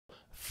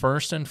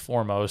first and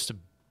foremost,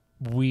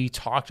 we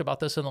talked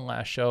about this in the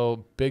last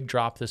show. Big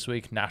drop this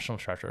week. National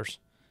Treasures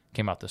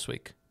came out this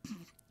week.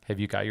 Have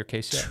you got your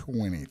case yet?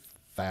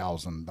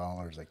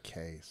 $20,000 a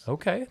case.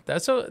 Okay,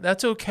 that's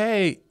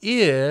okay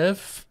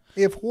if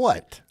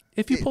what?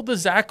 If you pulled the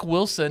Zach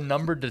Wilson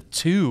number to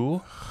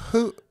 2.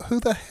 Who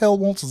the hell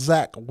wants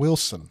Zach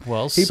Wilson?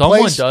 Well,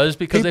 someone does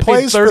because they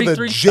paid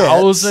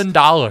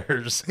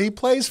 $33,000. He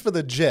plays for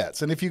the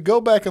Jets. And if you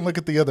go back and look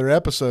at the other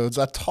episodes,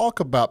 I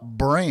talk about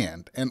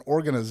brand and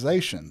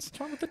organizations.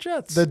 What's wrong with the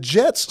Jets? The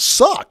Jets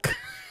suck.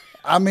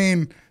 I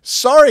mean,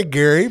 sorry,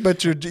 Gary,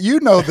 but you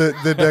know the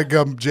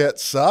daggum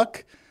Jets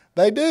suck.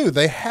 They do.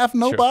 They have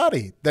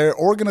nobody. Sure. Their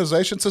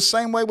organization's the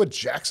same way with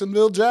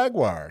Jacksonville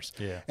Jaguars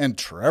and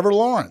Trevor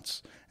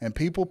Lawrence and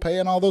people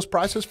paying all those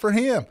prices for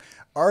him.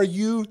 Are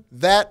you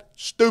that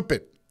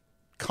stupid?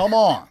 Come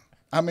on.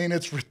 I mean,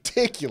 it's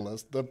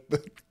ridiculous.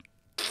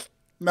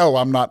 No,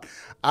 I'm not.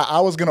 I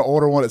was going to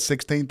order one at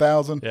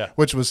 $16,000,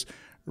 which was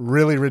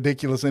really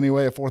ridiculous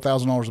anyway at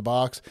 $4,000 a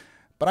box.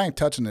 But I ain't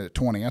touching it at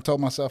 20. I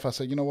told myself, I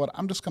said, you know what?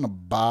 I'm just going to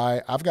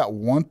buy. I've got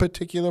one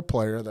particular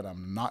player that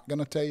I'm not going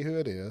to tell you who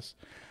it is,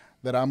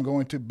 that I'm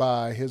going to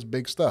buy his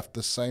big stuff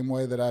the same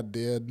way that I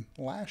did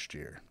last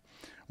year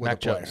with Mac a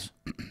player. Jones.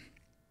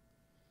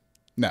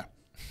 No.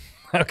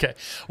 Okay.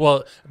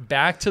 Well,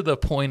 back to the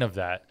point of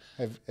that.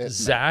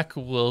 Zach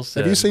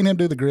Wilson. Have you seen him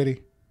do the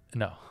gritty?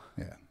 No.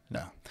 Yeah.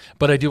 No.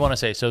 But I do want to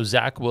say, so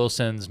Zach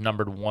Wilson's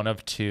numbered 1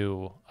 of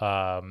 2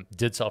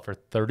 did sell for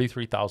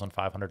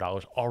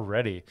 $33,500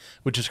 already,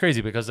 which is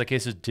crazy because the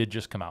cases did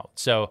just come out.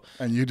 So.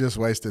 And you just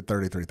wasted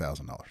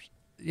 $33,000.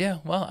 Yeah.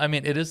 Well, I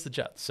mean, it is the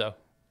Jets. So.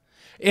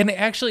 And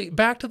actually,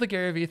 back to the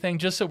Gary Vee thing,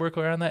 just so we're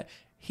clear on that,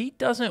 he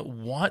doesn't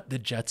want the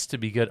Jets to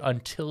be good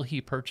until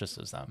he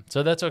purchases them.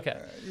 So that's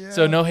okay.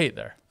 So no hate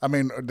there. I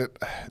mean,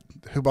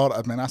 who bought?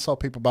 I mean, I saw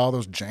people buy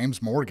those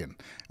James Morgan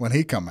when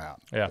he come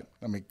out. Yeah.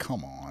 I mean,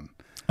 come on.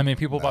 I mean,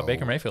 people bought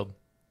Baker Mayfield.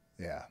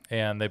 Yeah.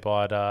 And they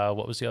bought,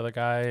 what was the other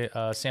guy?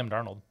 Sam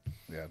Darnold.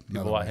 Yeah.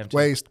 People bought him too.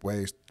 Waste.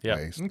 Yeah.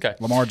 Waste. Okay.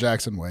 Lamar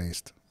Jackson,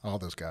 waste. All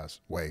those guys,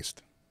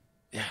 waste.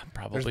 Yeah,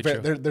 probably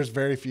true. There's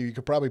very few. You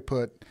could probably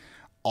put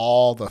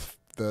all the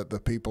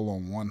people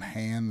on one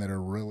hand that are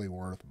really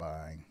worth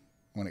buying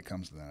when it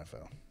comes to the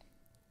NFL.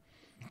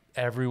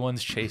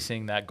 Everyone's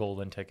chasing that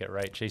golden ticket,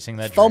 right? Chasing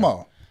that FOMO.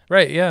 dream.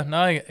 Right, yeah.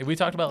 No, we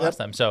talked about it last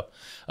time. So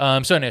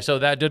anyway, so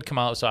that did come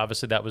out. So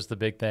obviously that was the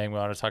big thing. We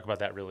want to talk about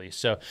that release.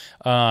 So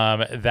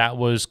that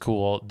was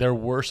cool. There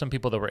were some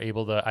people that were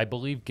able to, I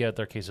believe, get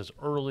their cases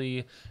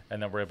early,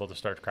 and then we're able to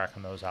start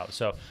cracking those out.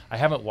 So I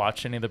haven't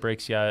watched any of the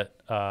breaks yet.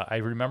 I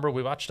remember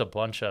we watched a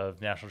bunch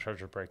of National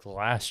Treasure breaks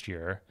last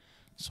year.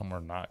 Some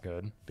were not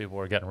good. People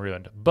were getting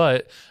ruined.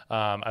 But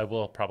I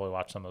will probably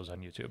watch some of those on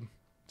YouTube.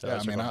 So yeah,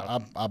 I mean, I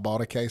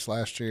bought a case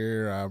last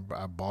year. I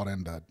bought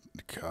into,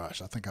 I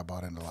think I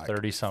bought into like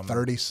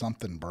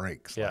 30-something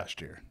breaks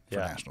last year for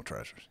National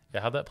Treasures.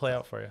 Yeah, how'd that play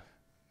out for you?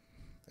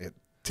 It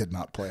did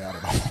not play out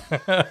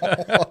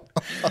at all.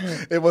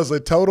 It was a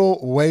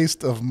total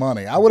waste of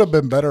money. I would have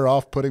been better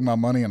off putting my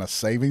money in a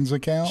savings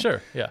account.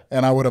 Sure, yeah.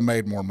 And I would have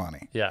made more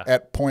money. Yeah.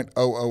 At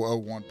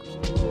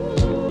 0.0001%.